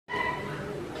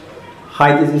Hi,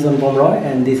 this is Anupam Roy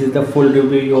and this is the full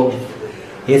review of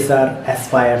Acer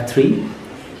Aspire 3.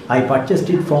 I purchased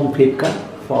it from Flipkart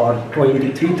for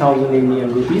 23,000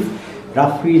 Indian rupees,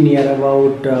 roughly near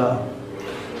about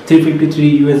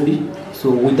 353 USD.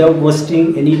 So without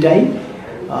wasting any time,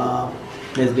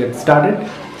 let's get started.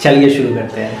 चलिए शुरू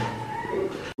करते हैं.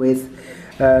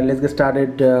 Let's get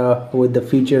started with the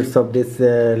features of this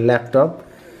laptop.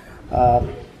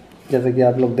 जैसे कि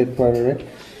आप लोग देख पा रहे हैं,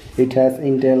 it has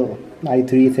Intel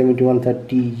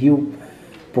i3-7130U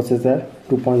processor,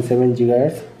 2.7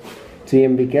 GHz, 3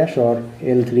 MB cash और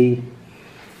L3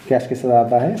 कैश के साथ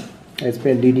आता है. इस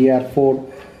पर DDR4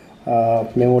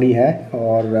 मेमोरी है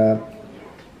और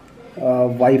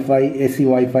वाईफाई AC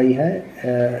वाईफाई है.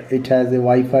 It has a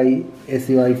Wi-Fi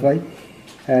AC Wi-Fi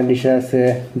and it has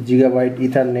a gigabyte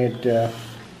Ethernet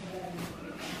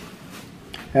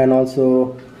and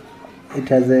also it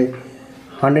has a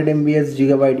 100 MB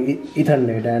gigabyte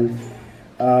Ethernet and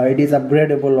it is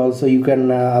upgradable also. You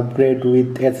can upgrade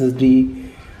with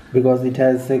SSD because it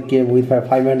has came with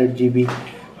 500 GB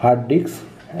hard disk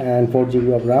and 4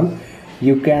 GB of RAM.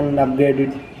 You can upgrade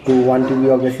it to 1 TB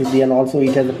of SSD and also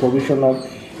it has a provision of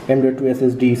M.2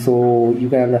 SSD, so you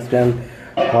can understand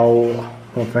how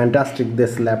fantastic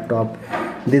this laptop.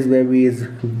 This baby is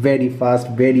very fast,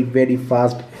 very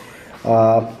fast.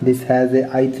 This has a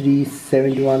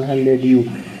i3-7100U.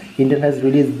 Intel has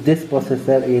released this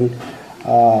processor in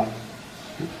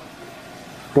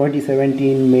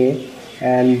 2017 May,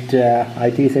 and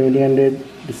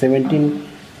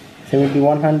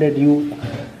i3-7100U,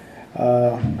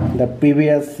 the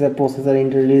previous processor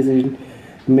Intel released in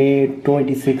May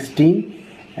 2016,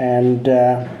 and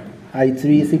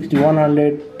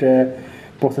i3-6100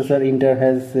 processor Intel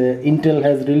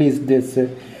has released this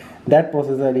that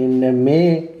processor in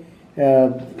May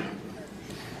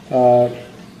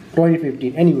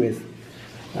 2015. Anyways,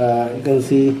 you can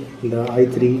see the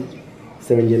i3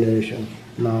 7th generation.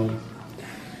 Now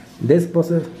this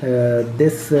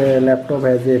laptop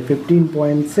has a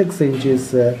 15.6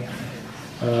 inches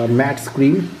matte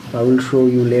screen. I will show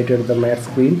you later the matte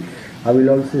screen. I will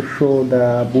also show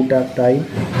the boot up time,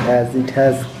 as it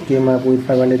has came up with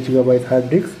 500 GB hard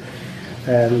disk.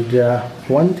 And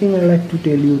one thing I like to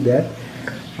tell you that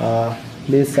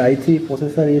this i3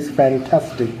 processor is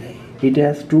fantastic. It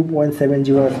has 2.7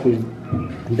 GHz speed.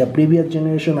 The previous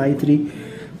generation i3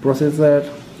 processor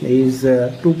is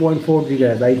 2.4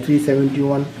 GHz,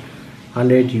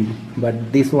 i3-7100U, but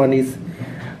this one is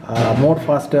more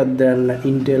faster than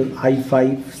Intel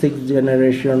i5 6th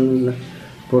generation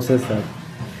processor.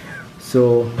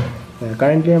 So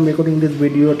currently I am recording this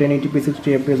video 1080p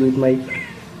 60 fps with my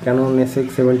Canon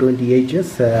SX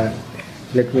 720HS.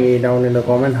 Let me down in the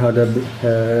comment how the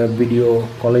video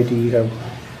quality you have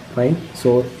find.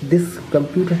 So this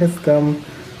computer has come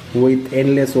with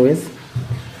Endless OS.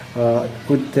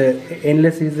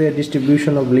 Endless is a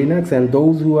distribution of Linux, and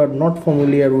those who are not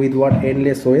familiar with what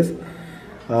Endless OS,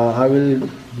 I will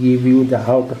give you the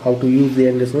how to use the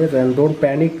Endless OS. And don't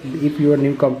panic if your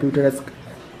new computer has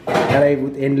arrived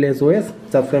with Endless OS.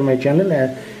 Subscribe my channel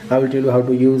and I will tell you how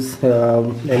to use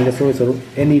Endless OS or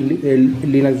any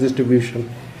Linux distribution.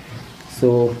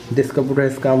 So this computer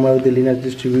has come out with the Linux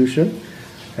distribution,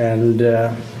 and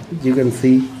you can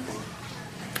see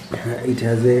it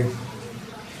has a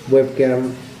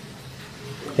webcam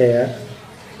here.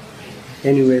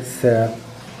 Anyways,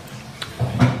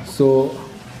 so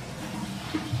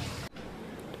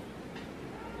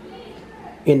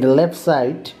in the left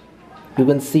side you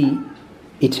can see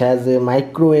it has a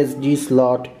micro SD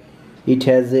slot. It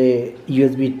has a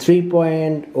USB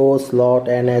 3.0 slot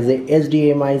and has a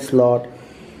HDMI slot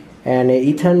and a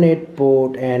Ethernet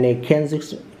port and a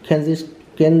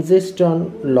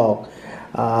Kensington lock,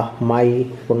 my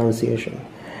pronunciation.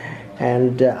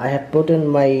 And I have put in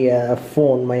my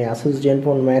phone, my Asus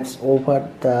Zenfone Max, over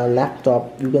the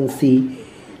laptop. You can see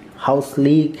how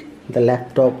sleek the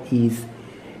laptop is.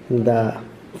 The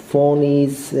phone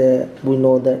is, we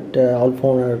know that all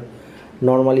phones are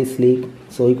normally sleek,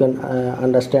 so you can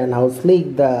understand how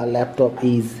sleek the laptop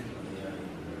is.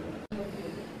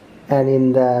 And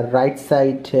in the right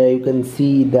side you can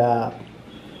see the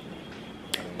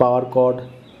power cord.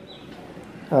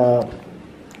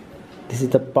 This is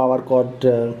the power cord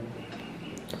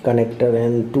connector,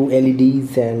 and two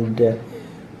LEDs and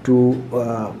two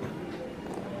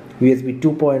USB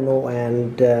 2.0,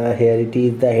 and here it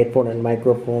is the headphone and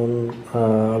microphone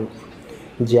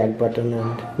jack button.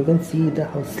 And you can see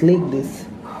how sleek this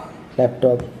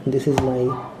laptop. This is my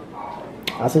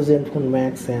Asus Zenfone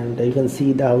Max, and you can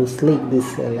see how sleek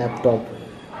this laptop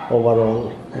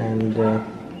overall. And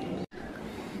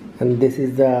And this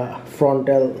is the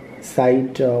frontal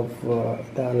side of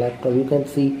the laptop. You can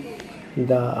see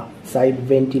the side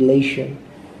ventilation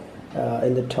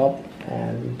in the top,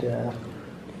 and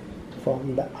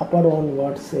from the upper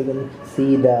onwards you can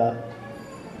see the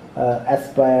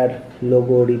Aspire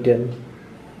logo written.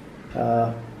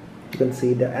 You can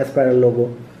see the Aspire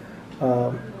logo,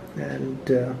 and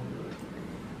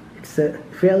it's a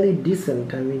fairly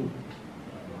decent,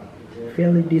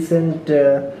 fairly decent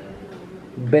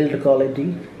build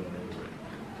quality.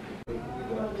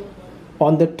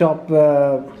 On the top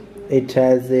it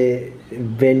has a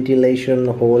ventilation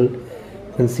hole.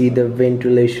 You can see the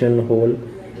ventilation hole,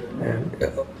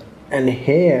 and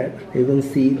here you can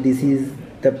see this is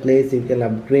the place you can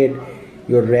upgrade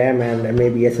your RAM and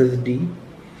maybe SSD,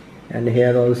 and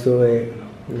here also a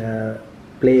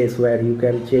place where you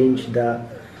can change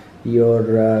your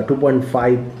 2.5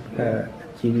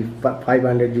 GB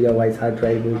 500 gigabytes hard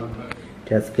drive. It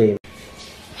has came.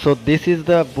 So this is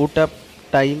the boot up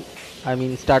time,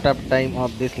 startup time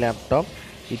of this laptop.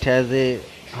 It has a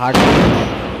hard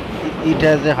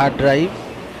drive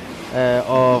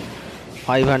of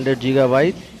 500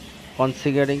 gigabytes.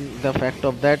 Considering the fact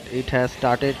of that, it has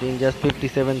started in just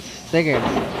 57 seconds.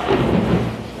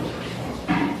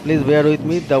 Please bear with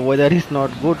me, the weather is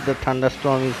not good, the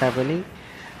thunderstorm is happening.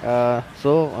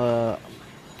 So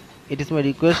it is my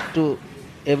request to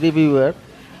every viewer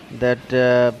that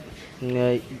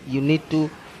you need to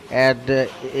add a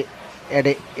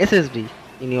SSD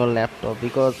in your laptop,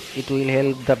 because it will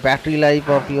help the battery life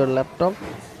of your laptop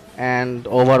and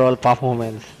overall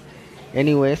performance.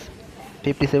 Anyways,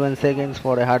 57 seconds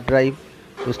for a hard drive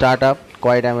to start up,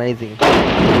 quite amazing.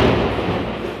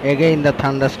 Again the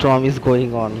thunderstorm is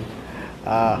going on.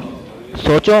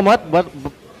 सोचो मत,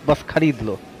 बस खरीद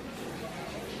लो.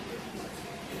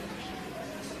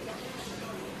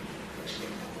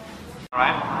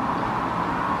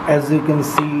 As you can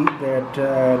see that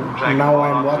now I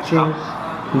am watching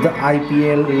the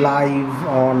IPL live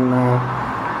on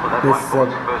this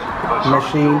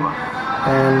machine,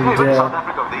 and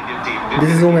this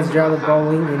is Umesh Jadhav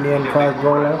bowling, Indian fast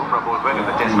bowler.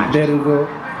 There you go.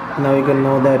 Now you can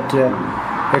know that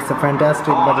it's a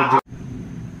fantastic budget.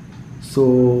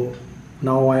 So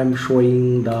now I am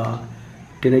showing the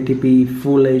 1080p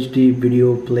Full HD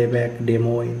video playback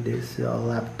demo in this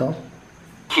laptop.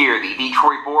 Here, the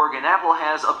Detroit Borg, and Apple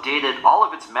has updated all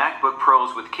of its MacBook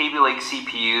Pros with Kaby Lake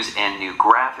CPUs and new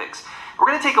graphics. We're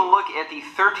going to take a look at the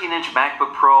 13-inch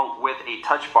MacBook Pro with a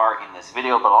touch bar in this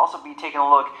video, but also be taking a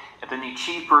look at the new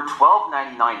cheaper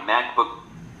 $1299 MacBook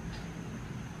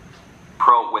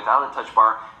Pro without a touch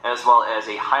bar, as well as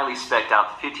a highly spec'd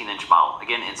out 15-inch model,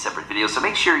 again in separate videos, so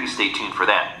make sure you stay tuned for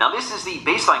that. Now this is the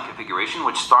baseline configuration,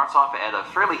 which starts off at a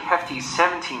fairly hefty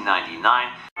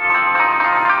 $1799.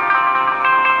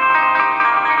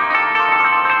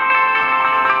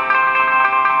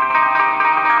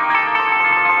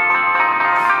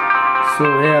 So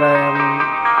here I am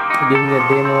giving a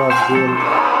demo of game.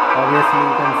 Obviously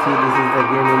you can see this is the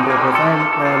game interface.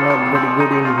 I am not very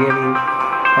good in gaming,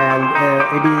 and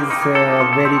it is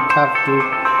very tough to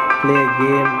play a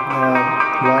game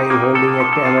while holding a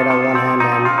camera in one hand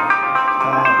and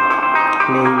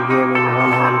playing game in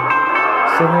one hand.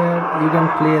 So here you can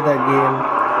play the game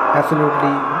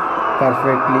absolutely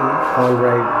perfectly.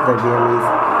 Alright, the game is,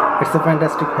 it's a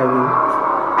fantastic having.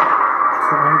 It's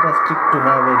a fantastic to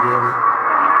have a game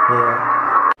here.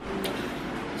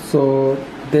 So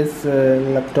this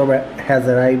laptop has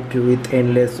arrived with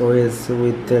Endless OS,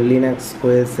 with Linux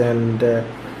OS, and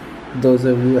those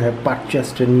of you who have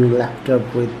purchased a new laptop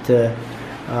with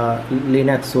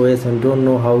Linux OS and don't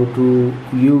know how to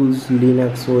use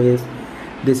Linux OS,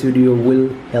 this video will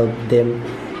help them.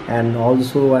 And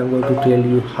also I'm going to tell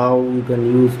you how you can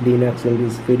use Linux in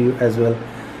this video as well.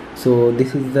 So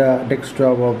this is the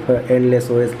desktop of Endless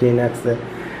OS Linux.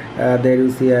 There you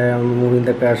see I am moving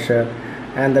the cursor,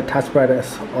 and the touchpad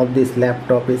of this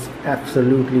laptop is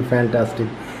absolutely fantastic.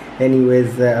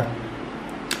 Anyways,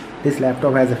 this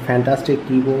laptop has a fantastic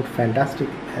keyboard, fantastic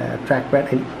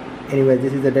trackpad. Anyways,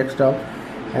 this is the desktop,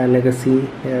 and you can see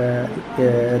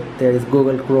there is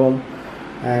Google Chrome,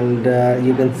 and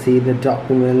you can see the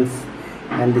documents,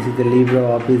 and this is the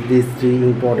LibreOffice. These three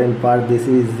important parts.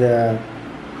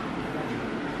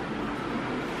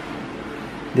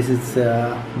 This is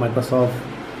Microsoft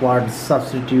Word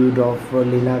substitute of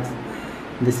Linux.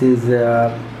 This is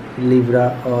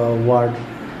Word,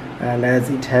 and as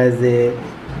it has a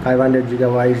 500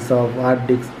 gigabytes of hard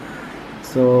disk,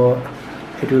 so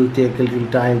it will take a little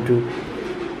time to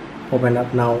open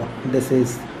up. Now this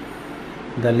is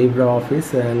the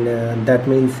LibreOffice, and that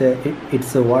means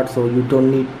it's a Word, so you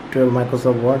don't need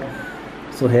Microsoft Word.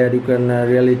 So here you can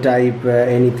really type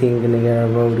anything in here.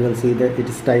 You can see that it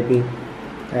is typing,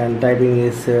 and typing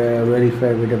is very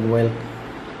favorable well.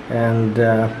 And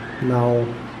now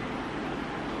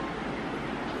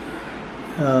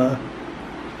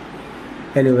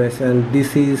anyways, and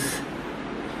this is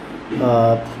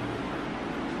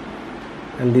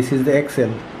the Excel.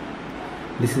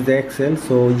 This is the Excel,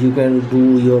 so you can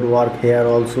do your work here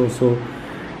also. So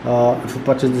if you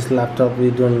purchase this laptop,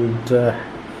 you don't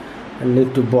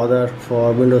need to bother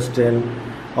for Windows 10.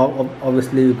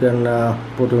 Obviously you can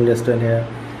put Windows 10 here.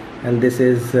 And this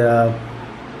is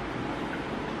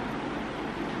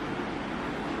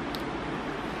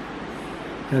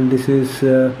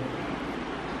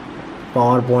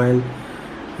PowerPoint,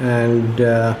 and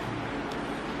there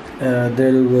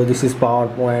you go, this is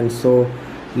PowerPoint. So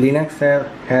Linux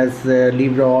has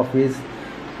LibreOffice.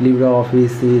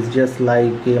 LibreOffice is just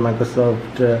like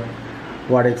Microsoft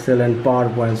Word, Excel and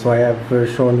PowerPoint. So I have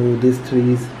shown you these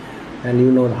three, and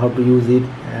you know how to use it.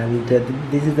 And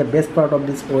this is the best part of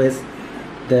this OS,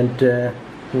 that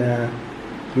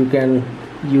you can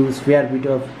use fair bit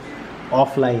of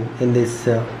offline in this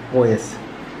OS.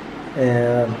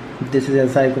 This is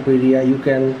encyclopedia. You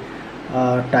can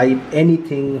type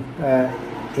anything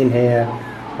in here.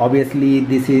 Obviously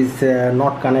this is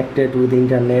not connected with the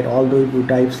internet, although if you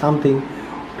type something,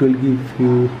 it will give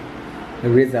you a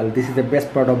result. This is the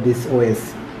best part of this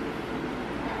OS.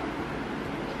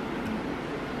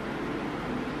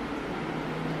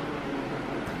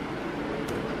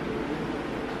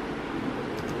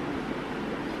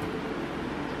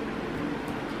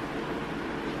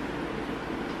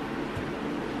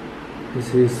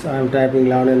 This is, I am typing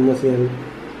loud and messy.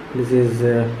 This is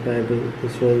typing,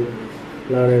 showing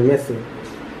loud and messy.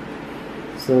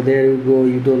 So there you go,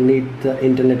 you don't need the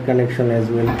internet connection as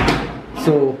well.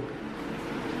 So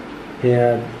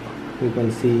here you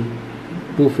can see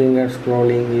 2-finger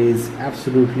scrolling is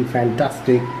absolutely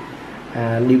fantastic,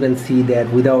 and you can see that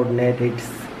without net it's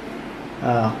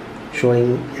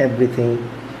showing everything.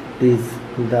 This is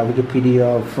the Wikipedia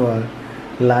of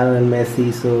Lionel and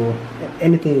Messi, so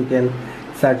anything you can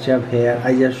search up here.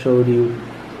 I just showed you.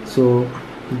 So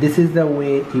this is the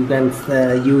way you can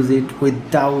use it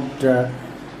without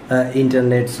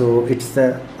internet. So it's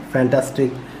a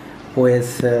fantastic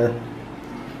OS.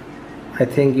 I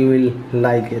think you will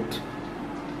like it.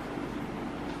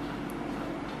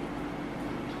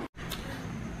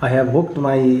 I have hooked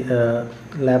my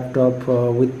laptop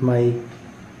with my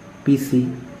PC,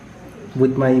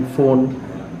 with my phone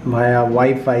via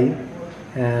Wi-Fi,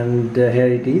 and here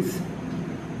it is.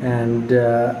 And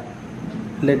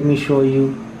let me show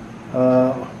you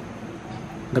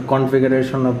the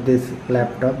configuration of this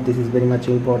laptop. This is very much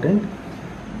important.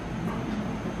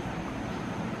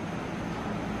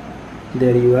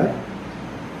 There you are.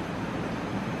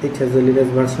 It has the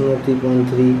latest version of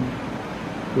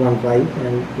 3.315,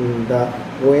 and the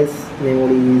OS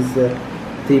memory is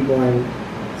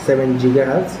 3.7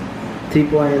 gigahertz,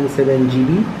 3.7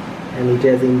 GB, and it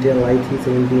has Intel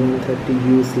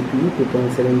i3-17130U CPU,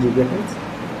 2.7 gigahertz,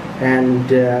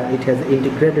 and it has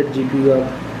integrated GPU of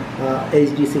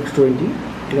HD620. You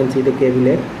can see the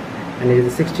cabinet, and it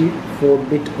is a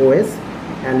 64-bit OS,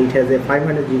 and it has a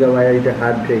 500 GB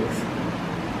hard disk.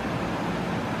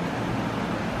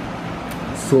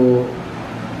 So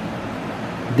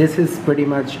this is pretty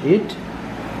much it.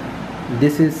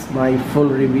 This is my full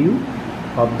review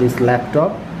of this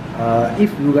laptop.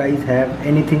 If you guys have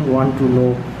anything want to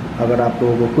know, अगर आप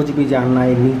लोगों को कुछ भी जानना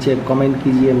है, नीचे comment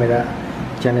कीजिए, मेरा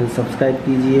चैनल सब्सक्राइब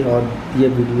कीजिए और ये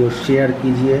वीडियो शेयर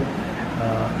कीजिए.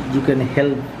 You can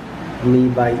help me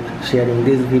by sharing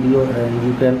this video, and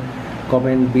you can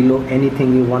comment below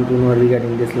anything you want to know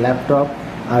regarding this laptop.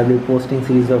 I will be posting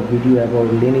series of video about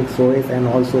Linux OS and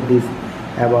also this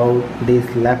about this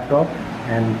laptop.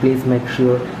 And please make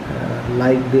sure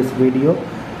like this video,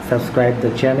 subscribe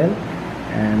the channel,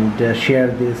 and share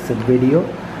this video.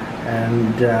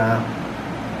 And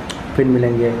फिर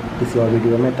मिलेंगे किसी और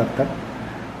video में. तब तक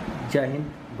जय Hind,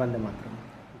 Vande Mataram.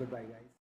 Goodbye guys.